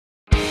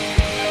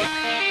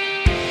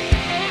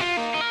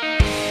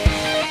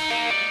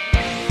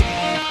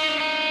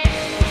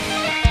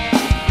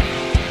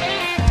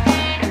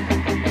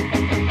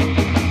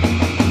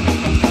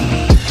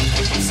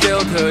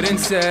couldn't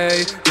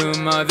say who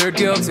mothered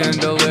guilt and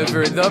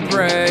delivered the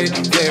prey.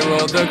 They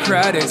rolled the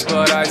credits,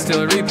 but I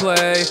still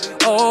replay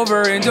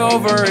over and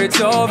over,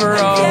 it's over,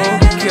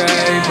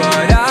 okay.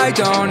 But I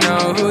don't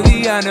know who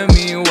the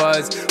enemy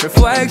was.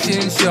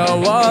 Reflections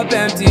show up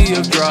empty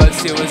of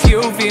trust. It was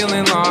you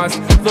feeling lost,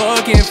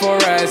 looking for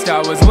rest. I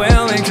was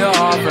willing to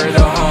offer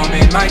the home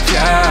in my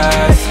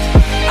chest.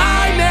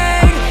 I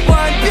made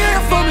one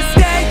beautiful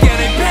mistake and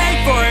I paid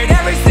for it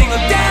every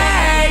single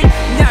day.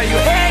 Now you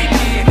hate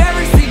me in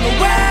every single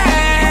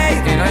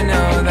way, and I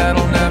know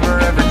that'll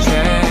never ever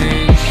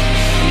change.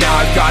 Now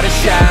I've got a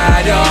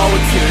shadow, a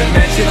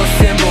two-dimensional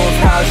symbol of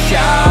how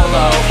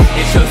shallow.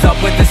 It shows up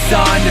with the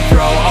sun to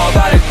throw all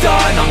that I've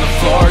done on the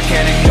floor.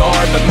 Can't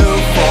ignore but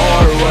move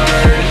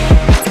forward.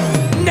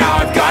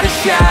 Now I've got a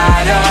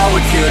shadow,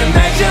 a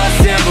two-dimensional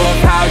symbol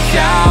of how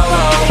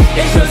shallow.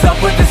 It shows up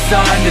with the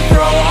sun to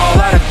throw all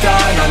that I've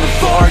done on the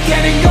floor.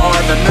 Can't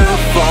ignore but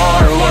move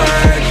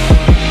forward.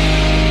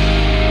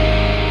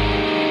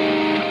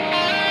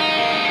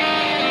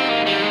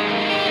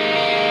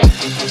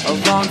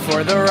 Along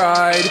for the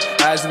ride,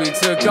 as we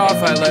took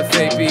off I let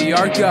fate be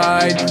our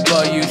guide.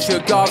 But you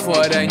shook off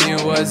what I knew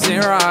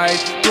wasn't right.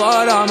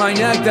 Blood on my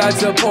neck,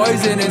 that's a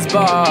poisonous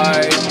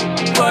bite.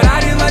 But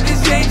I didn't let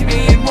this change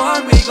me in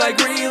 1 week like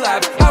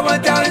relapse. I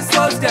went down in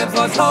slow steps,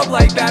 lost hope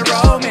like bad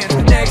romance.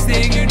 Next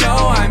thing you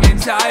know I'm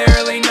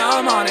entirely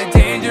numb on a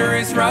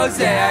dangerous road.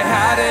 Say I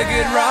had a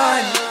good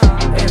run.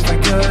 If I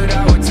could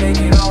I would take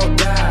it all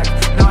back.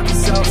 Not to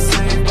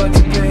self-save but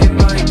to pay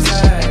my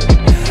debt.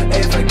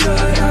 If I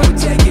could I would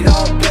take it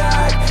all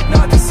back.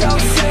 Not to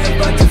self-save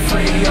but to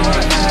free your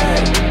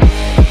head.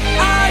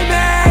 I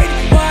made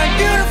one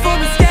beautiful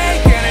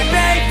mistake and I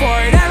paid for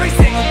it every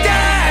single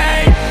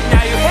day.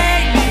 Now you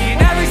hate me in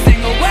every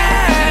single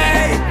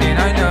way, and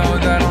I know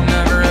that'll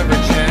never ever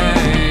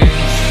change.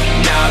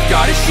 Now I've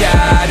got a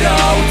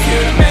shadow,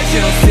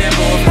 two-dimensional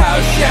symbol of how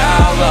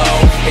shallow.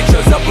 It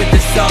shows up with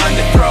the sun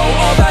to throw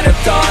all that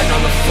I've done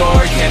on the floor.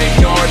 Can't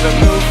ignore but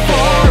move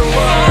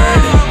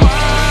forward.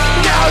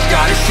 Now I've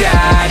got a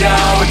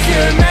shadow, a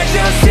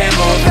two-dimensional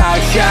symbol of how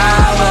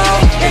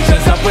shallow. It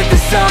shows up with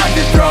the sun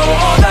to throw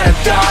all that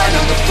I've done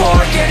on the floor.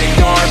 Can't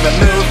ignore but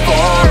move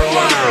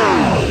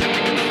forward.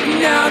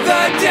 Now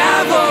the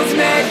devil's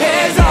made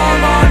his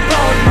arm on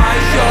both my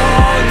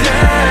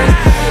shoulders.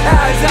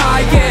 As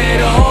I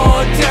get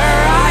older,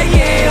 I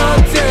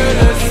yield to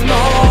the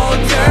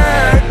smolder.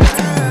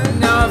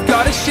 Now I've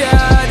got a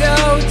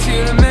shadow,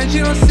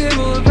 two-dimensional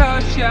symbol of how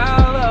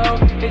shallow.